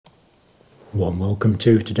Warm welcome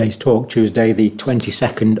to today's talk, Tuesday the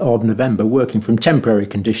 22nd of November, working from temporary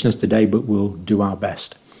conditions today, but we'll do our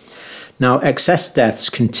best. Now, excess deaths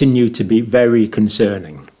continue to be very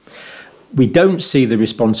concerning. We don't see the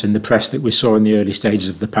response in the press that we saw in the early stages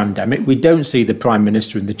of the pandemic. We don't see the Prime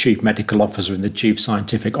Minister and the Chief Medical Officer and the Chief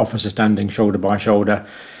Scientific Officer standing shoulder by shoulder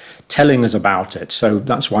telling us about it. So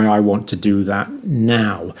that's why I want to do that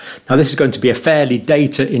now. Now, this is going to be a fairly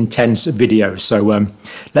data-intense video, so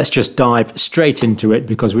let's just dive straight into it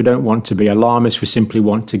because we don't want to be alarmist. We simply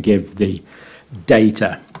want to give the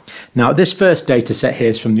data. Now, this first data set here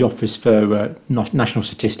is from the Office for National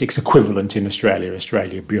Statistics equivalent in Australia,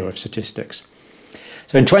 Bureau of Statistics.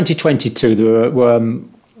 So in 2022, there were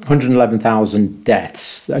 111,000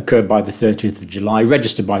 deaths that occurred by the 30th of July,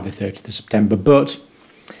 registered by the 30th of September, but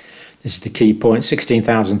this is the key point,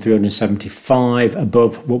 16,375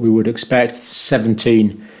 above what we would expect,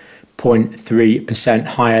 17.3%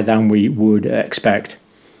 higher than we would expect.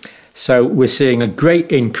 So we're seeing a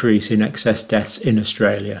great increase in excess deaths in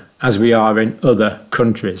Australia, as we are in other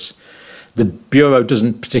countries. The Bureau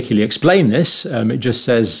doesn't particularly explain this, it just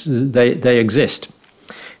says they exist.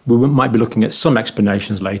 We might be looking at some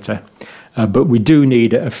explanations later. But we do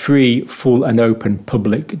need a free, full and open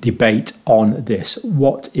public debate on this.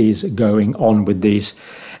 What is going on with these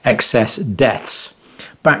excess deaths?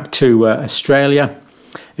 Back to Australia.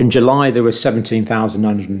 In July, there were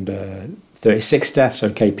 17,936 deaths.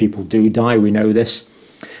 OK, people do die, we know this.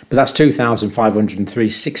 But that's 2,503,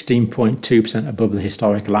 16.2% above the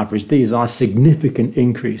historical average. These are significant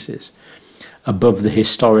increases above the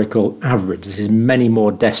historical average. This is many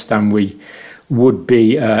more deaths than we would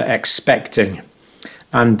be expecting,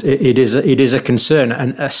 and it is a concern,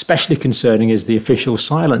 and especially concerning is the official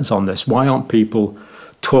silence on this. Why aren't people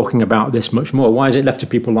talking about this much more? Why is it left to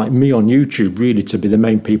people like me on YouTube really to be the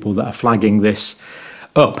main people that are flagging this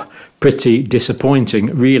up? Pretty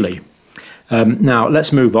disappointing, really. Now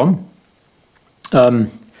let's move on. So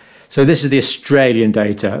this is the Australian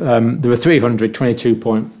data. There were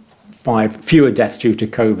 322.5 fewer deaths due to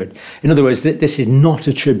COVID. In other words, this is not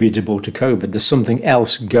attributable to COVID. There's something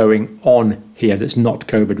else going on here that's not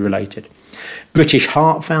COVID related. British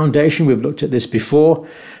Heart Foundation, we've looked at this before.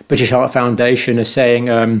 British Heart Foundation is saying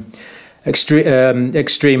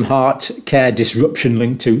extreme heart care disruption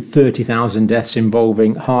linked to 30,000 deaths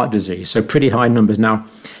involving heart disease. So pretty high numbers. Now,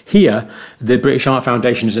 here, the British Heart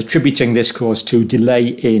Foundation is attributing this cause to delay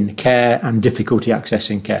in care and difficulty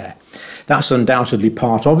accessing care. That's undoubtedly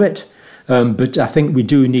part of it, but I think we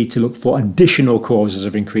do need to look for additional causes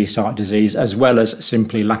of increased heart disease as well as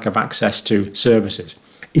simply lack of access to services.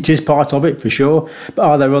 It is part of it for sure, but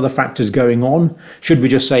are there other factors going on? Should we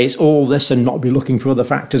just say it's all this and not be looking for other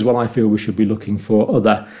factors? Well, I feel we should be looking for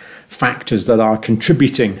other factors that are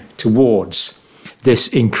contributing towards this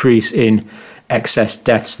increase in excess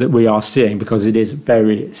deaths that we are seeing, because it is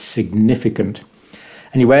very significant.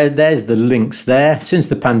 Anyway, there's the links there. Since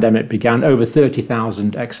the pandemic began, over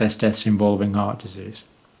 30,000 excess deaths involving heart disease.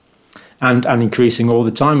 And increasing all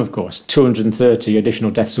the time, of course. 230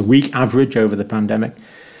 additional deaths a week average over the pandemic.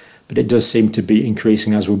 But it does seem to be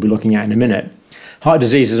increasing, as we'll be looking at in a minute. Heart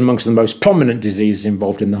disease is amongst the most prominent diseases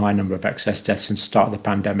involved in the high number of excess deaths since the start of the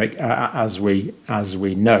pandemic, as we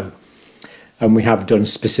know. And we have done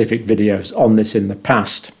specific videos on this in the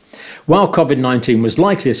past. While COVID-19 was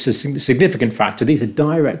likely a significant factor, these are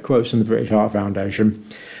direct quotes from the British Heart Foundation,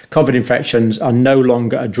 COVID infections are no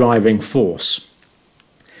longer a driving force.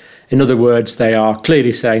 In other words, they are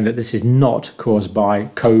clearly saying that this is not caused by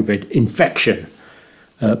COVID infection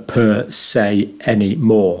per se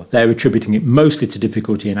anymore. They're attributing it mostly to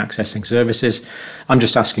difficulty in accessing services. I'm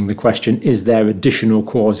just asking the question, is there additional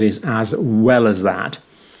causes as well as that?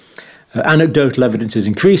 Anecdotal evidence is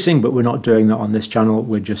increasing, but we're not doing that on this channel.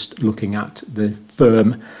 We're just looking at the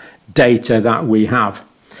firm data that we have.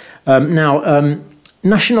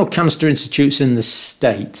 National Cancer Institutes in the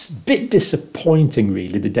States, bit disappointing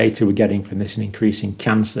really, the data we're getting from this in increasing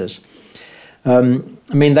cancers. I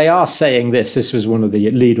mean, they are saying this was one of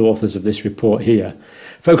the lead authors of this report here.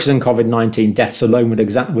 Focusing on COVID-19 deaths alone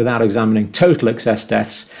without examining total excess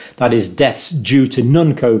deaths, that is deaths due to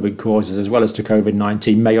non-COVID causes as well as to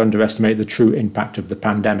COVID-19, may underestimate the true impact of the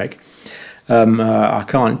pandemic. I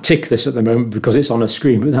can't tick this at the moment because it's on a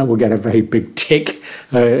screen, but that will get a very big tick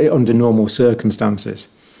under normal circumstances.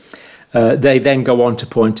 They then go on to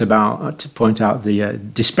point out the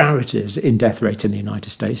disparities in death rate in the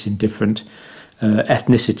United States in different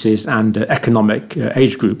ethnicities and economic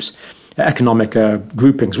age groups. Economic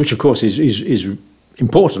groupings, which of course is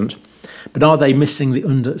important, but are they missing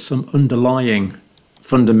some underlying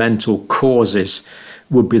fundamental causes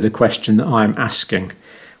would be the question that I'm asking.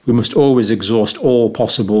 We must always exhaust all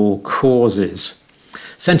possible causes.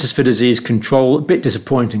 Centres for Disease Control, a bit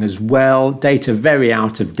disappointing as well. Data very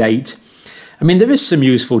out of date. I mean, there is some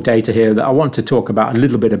useful data here that I want to talk about a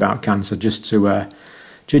little bit about cancer, just to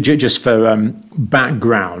just for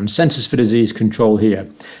background. Centres for Disease Control here.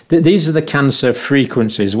 These are the cancer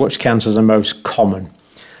frequencies, which cancers are most common.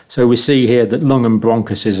 So we see here that lung and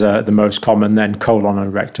bronchus is the most common, then colon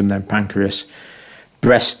and rectum, then pancreas,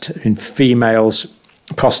 breast in females,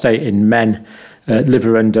 prostate in men,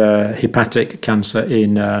 liver and hepatic cancer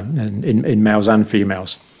in males and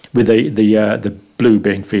females, with the blue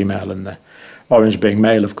being female and the orange being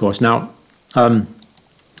male, of course. Now,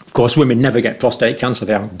 of course, women never get prostate cancer;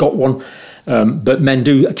 they haven't got one. But men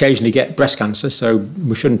do occasionally get breast cancer, so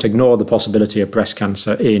we shouldn't ignore the possibility of breast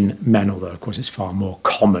cancer in men, although, of course, it's far more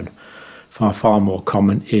common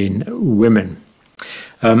in women.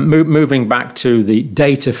 Moving back to the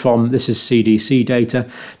data from, this is CDC data.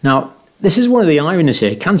 Now, this is one of the ironies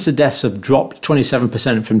here. Cancer deaths have dropped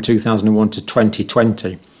 27% from 2001 to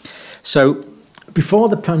 2020. So before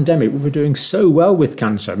the pandemic, we were doing so well with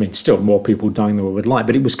cancer. I mean, still more people dying than we would like,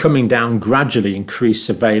 but it was coming down gradually. Increased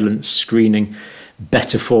surveillance, screening,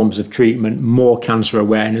 better forms of treatment, more cancer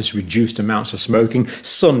awareness, reduced amounts of smoking,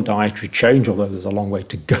 some dietary change, although there's a long way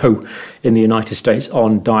to go in the United States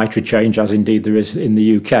on dietary change, as indeed there is in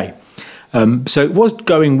the UK. So it was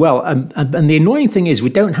going well. And the annoying thing is we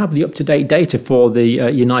don't have the up-to-date data for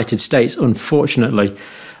the United States, unfortunately,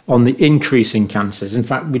 on the increase in cancers. In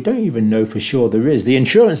fact, we don't even know for sure there is. The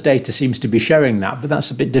insurance data seems to be showing that, but that's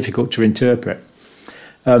a bit difficult to interpret.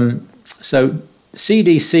 So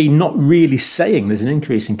CDC not really saying there's an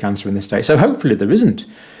increase in cancer in the States. So hopefully there isn't,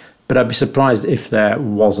 but I'd be surprised if there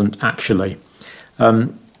wasn't actually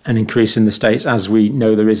an increase in the States, as we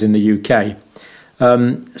know there is in the UK.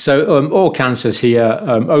 All cancers here,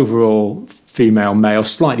 overall female, male,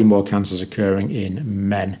 slightly more cancers occurring in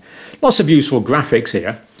men. Lots of useful graphics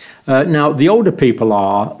here. Now, the older people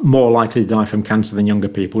are more likely to die from cancer than younger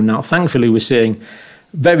people. Now, thankfully, we're seeing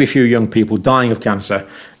very few young people dying of cancer.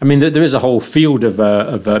 I mean, there is a whole field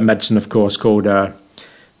of medicine, of course, called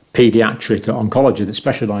paediatric oncology that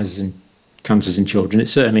specialises in cancers in children. It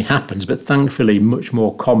certainly happens, but thankfully much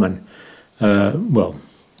more common. Well,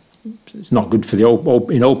 it's not good for the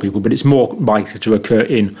old people, but it's more likely to occur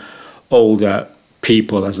in older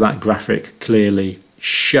people, as that graphic clearly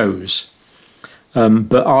shows.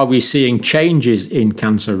 But are we seeing changes in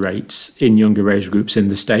cancer rates in younger age groups in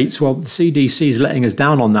the States? Well, the CDC is letting us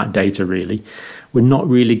down on that data, really. We're not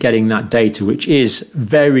really getting that data, which is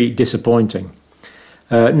very disappointing.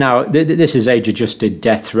 Now, this is age-adjusted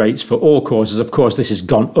death rates for all causes. Of course, this has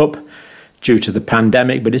gone up due to the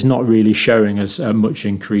pandemic, but it's not really showing us much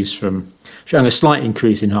increase showing a slight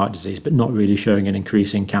increase in heart disease, but not really showing an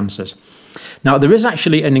increase in cancers. Now, there is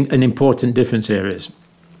actually an important difference here is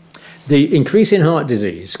the increase in heart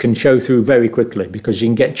disease can show through very quickly because you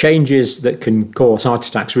can get changes that can cause heart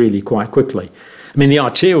attacks really quite quickly. I mean, the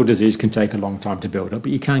arterial disease can take a long time to build up,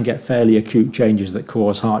 but you can get fairly acute changes that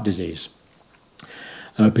cause heart disease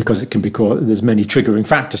because it can be caused. There's many triggering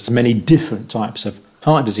factors to many different types of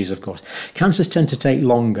heart disease, of course. Cancers tend to take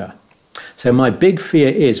longer. So my big fear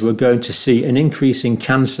is we're going to see an increase in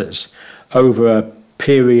cancers over a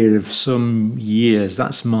period of some years.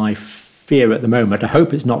 That's my fear at the moment. I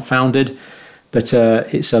hope it's not founded, but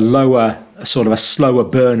it's a sort of a slower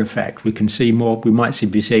burn effect. We can see more. We might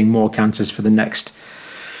be seeing more cancers for the next.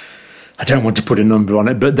 I don't want to put a number on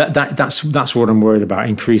it, but that's what I'm worried about: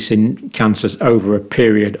 increasing cancers over a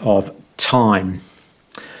period of time.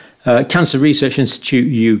 Cancer Research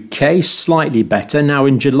Institute UK, slightly better. Now,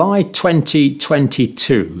 in July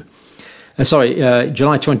 2022,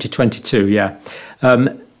 July 2022, yeah.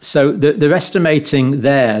 So they're estimating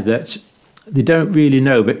there that they don't really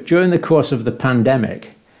know, but during the course of the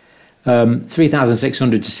pandemic,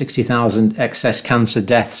 3,600 to 60,000 excess cancer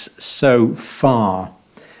deaths so far.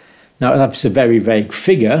 Now, that's a very vague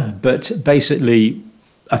figure, but basically,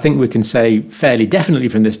 I think we can say fairly definitely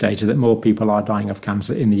from this data that more people are dying of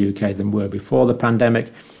cancer in the UK than were before the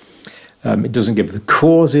pandemic. It doesn't give the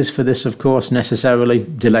causes for this, of course, necessarily.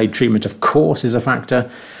 Delayed treatment, of course, is a factor.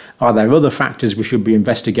 Are there other factors we should be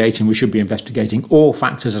investigating? We should be investigating all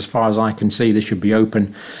factors as far as I can see. There should be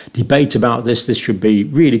open debate about this. This should be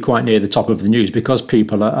really quite near the top of the news because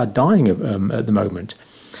people are dying at the moment,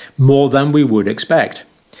 more than we would expect.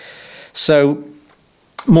 So,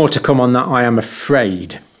 more to come on that, I am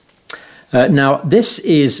afraid. Now, this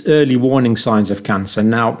is early warning signs of cancer.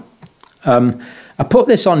 Now, I put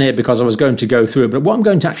this on here because I was going to go through it, but what I'm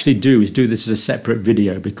going to actually do is do this as a separate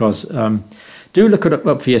video because do look it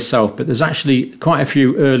up for yourself, but there's actually quite a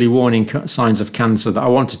few early warning signs of cancer that I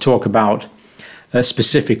want to talk about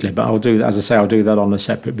specifically, but I'll do that, as I say, I'll do that on a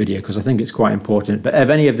separate video because I think it's quite important. But if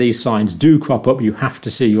any of these signs do crop up, you have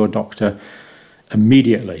to see your doctor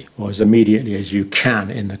immediately, or as immediately as you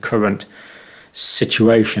can in the current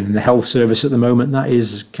situation. In the health service at the moment, that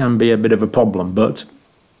can be a bit of a problem, but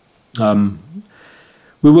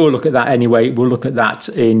we will look at that anyway. We'll look at that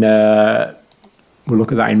in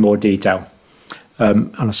more detail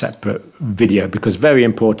on a separate video, because very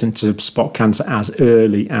important to spot cancer as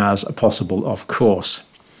early as possible, of course.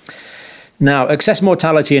 Now, excess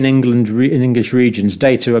mortality in England, in English regions,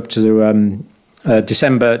 data up to the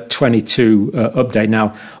December 22 update.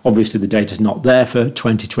 Now, obviously the data's not there for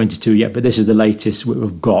 2022 yet, but this is the latest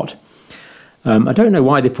we've got. I don't know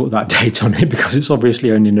why they put that date on it, because it's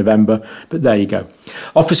obviously only November, but there you go.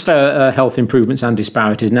 Offers for health improvements and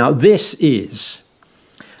disparities. Now, this is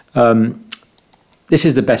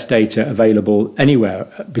the best data available anywhere,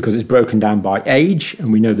 because it's broken down by age,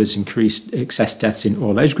 and we know there's increased excess deaths in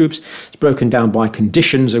all age groups. It's broken down by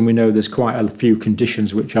conditions, and we know there's quite a few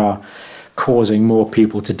conditions which are causing more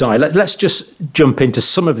people to die. Let's just jump into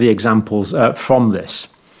some of the examples from this.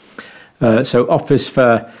 So Office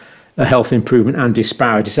for Health Improvement and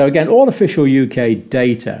Disparity. So again, all official UK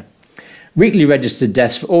data. Weekly registered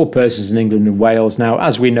deaths for all persons in England and Wales. Now,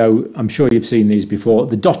 as we know, I'm sure you've seen these before,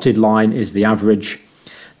 the dotted line is the average.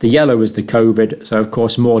 The yellow is the COVID. So, of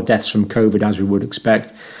course, more deaths from COVID as we would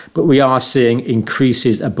expect. But we are seeing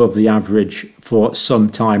increases above the average for some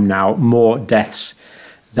time now, more deaths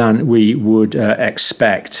than we would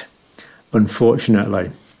expect,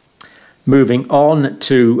 unfortunately. Moving on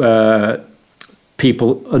to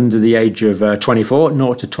people under the age of 24,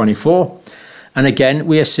 0 to 24. And again,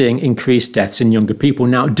 we are seeing increased deaths in younger people.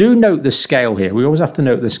 Now, do note the scale here. We always have to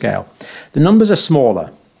note the scale. The numbers are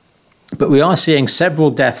smaller, but we are seeing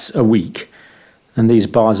several deaths a week. And these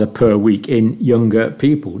bars are per week in younger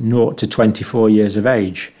people, 0 to 24 years of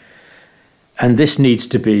age. And this needs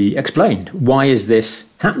to be explained. Why is this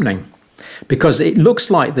happening? Because it looks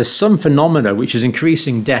like there's some phenomena which is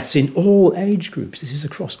increasing deaths in all age groups. This is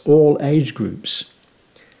across all age groups.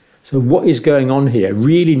 So what is going on here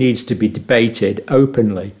really needs to be debated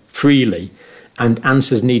openly, freely, and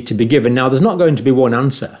answers need to be given. Now, there's not going to be one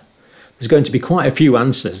answer. There's going to be quite a few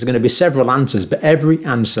answers. There's going to be several answers, but every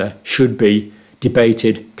answer should be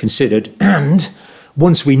debated, considered, and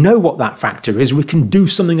once we know what that factor is, we can do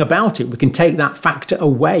something about it. We can take that factor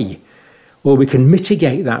away, or we can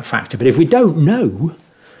mitigate that factor. But if we don't know,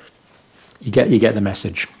 you get the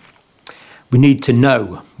message. We need to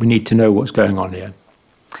know. We need to know what's going on here.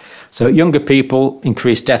 So younger people,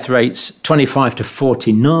 increased death rates. 25 to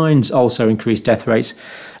 49s also increased death rates.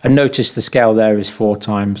 And notice the scale there is 4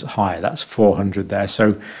 times higher. That's 400 there.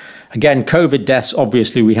 So again, COVID deaths,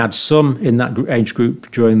 obviously we had some in that age group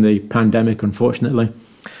during the pandemic, unfortunately.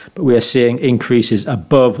 But we are seeing increases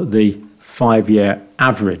above the 5-year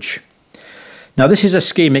average. Now, this is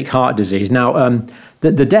ischemic heart disease. Now,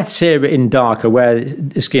 the deaths here in dark are where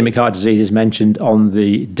ischemic heart disease is mentioned on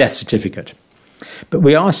the death certificate. But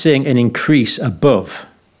we are seeing an increase above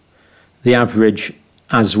the average,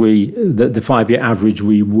 as the 5-year average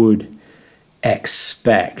we would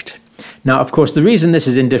expect. Now, of course, the reason this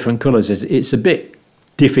is in different colours is it's a bit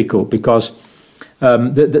difficult, because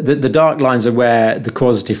the dark lines are where the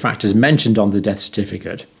causative factors mentioned on the death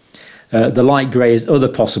certificate. The light grey is other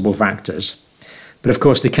possible factors. But of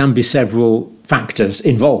course, there can be several factors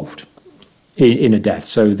involved in a death.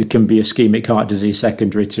 So there can be ischemic heart disease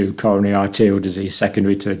secondary to coronary arterial disease,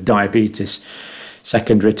 secondary to diabetes,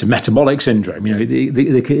 secondary to metabolic syndrome. You know,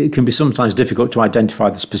 it can be sometimes difficult to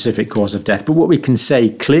identify the specific cause of death. But what we can say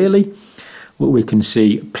clearly, what we can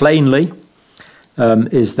see plainly,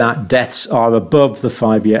 is that deaths are above the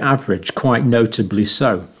 5-year average, quite notably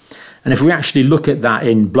so. And if we actually look at that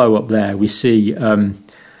in blow up there, we see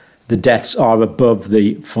the deaths are above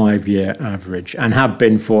the 5-year average and have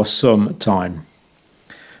been for some time.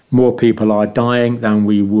 More people are dying than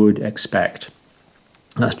we would expect.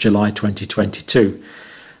 That's July 2022.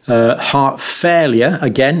 Heart failure,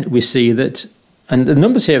 again, we see that, and the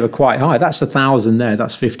numbers here are quite high. That's 1,000 there,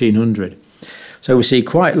 that's 1,500. So we see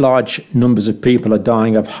quite large numbers of people are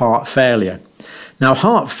dying of heart failure. Now,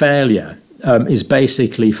 heart failure is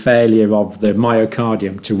basically failure of the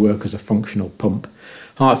myocardium to work as a functional pump.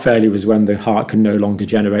 Heart failure is when the heart can no longer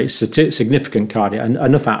generate significant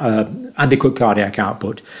adequate cardiac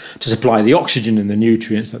output to supply the oxygen and the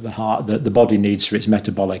nutrients that the body needs for its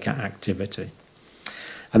metabolic activity.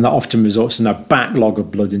 And that often results in a backlog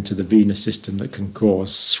of blood into the venous system that can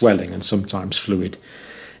cause swelling and sometimes fluid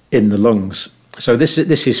in the lungs. So this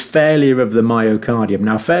is failure of the myocardium.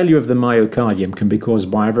 Now, failure of the myocardium can be caused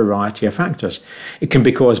by a variety of factors. It can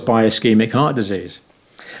be caused by ischemic heart disease,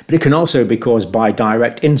 but it can also be caused by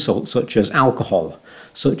direct insults such as alcohol,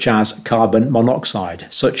 such as carbon monoxide,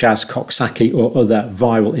 such as Coxsackie or other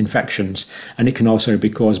viral infections, and it can also be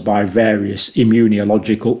caused by various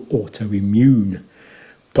immunological autoimmune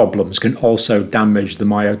problems can also damage the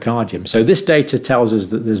myocardium. So this data tells us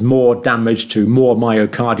that there's more damage to more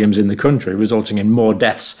myocardiums in the country, resulting in more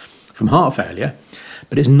deaths from heart failure,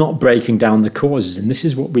 but it's not breaking down the causes, and this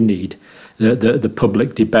is what we need the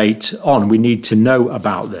public debate on. We need to know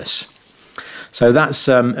about this. So that's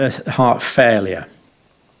heart failure.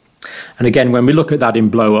 And again, when we look at that in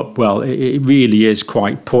blow up, well, it really is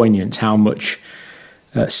quite poignant how much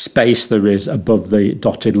space there is above the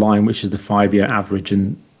dotted line, which is the 5-year average,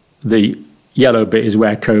 and the yellow bit is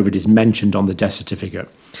where COVID is mentioned on the death certificate.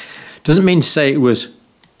 Doesn't mean to say it was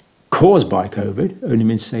caused by COVID, only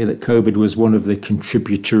means to say that COVID was one of the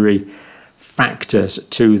contributory factors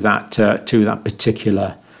to that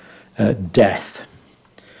particular death.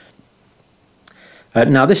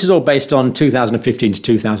 Now, this is all based on 2015 to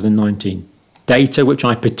 2019 data, which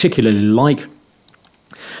I particularly like,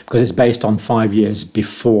 because it's based on 5 years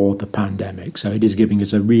before the pandemic. So it is giving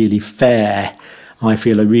us a really fair, I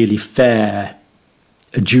feel, a really fair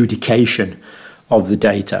adjudication of the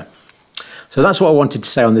data. So that's what I wanted to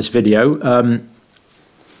say on this video.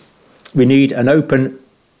 We need an open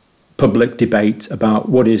public debate about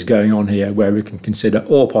what is going on here, where we can consider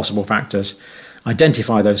all possible factors,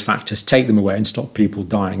 identify those factors, take them away and stop people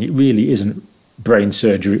dying. It really isn't brain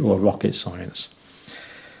surgery or rocket science.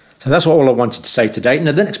 So that's all I wanted to say today.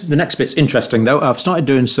 Now, the next bit's interesting, though. I've started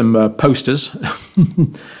doing some posters.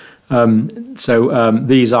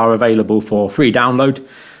 These are available for free download.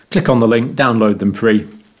 Click on the link, download them free.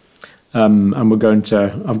 And we're going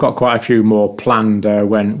to, I've got quite a few more planned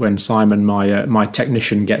when Simon, my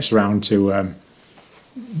technician, gets around to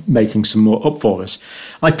making some more up for us.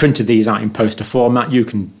 I printed these out in poster format. You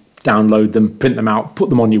can download them, print them out, put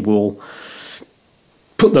them on your wall,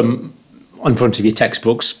 put them in front of your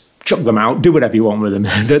textbooks, chuck them out, do whatever you want with them.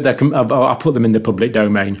 I'll put them in the public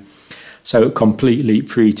domain. So completely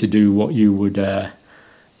free to do what you would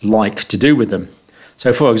like to do with them.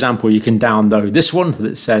 So for example, you can download this one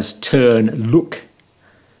that says turn, look.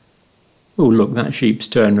 Oh, look, that sheep's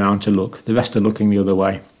turned round to look. The rest are looking the other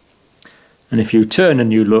way. And if you turn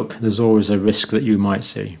and you look, there's always a risk that you might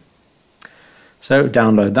see. So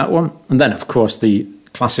download that one. And then, of course, the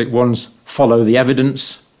classic ones, follow the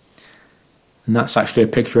evidence. And that's actually a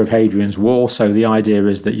picture of Hadrian's Wall. So the idea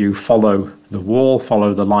is that you follow the wall,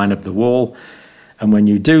 follow the line of the wall. And when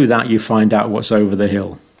you do that, you find out what's over the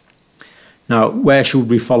hill. Now, where should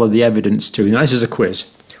we follow the evidence to? Now, this is a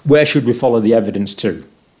quiz. Where should we follow the evidence to?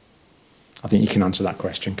 I think you can answer that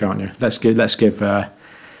question, can't you? Let's give the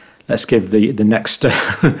next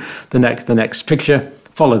the next picture.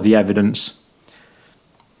 Follow the evidence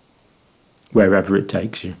wherever it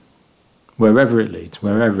takes you, wherever it leads,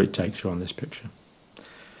 wherever it takes you on this picture.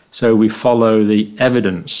 So we follow the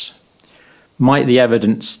evidence. Might the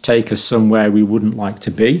evidence take us somewhere we wouldn't like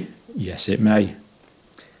to be? Yes, it may.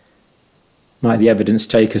 Might the evidence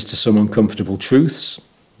take us to some uncomfortable truths?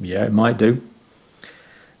 Yeah, it might do.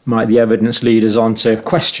 Might the evidence lead us on to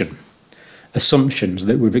question assumptions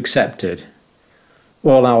that we've accepted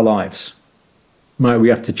all our lives? Might we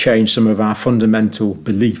have to change some of our fundamental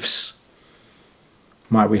beliefs?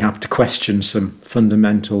 Might we have to question some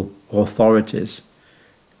fundamental authorities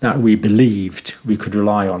that we believed we could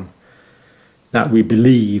rely on, that we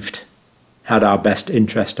believed had our best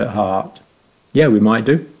interest at heart? Yeah, we might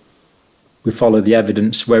do. We follow the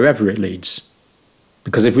evidence wherever it leads.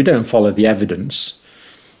 Because if we don't follow the evidence,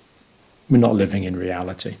 we're not living in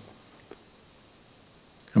reality.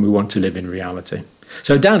 And we want to live in reality.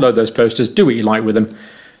 So download those posters, do what you like with them.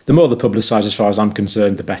 The more they're publicised, as far as I'm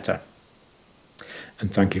concerned, the better.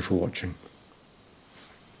 And thank you for watching.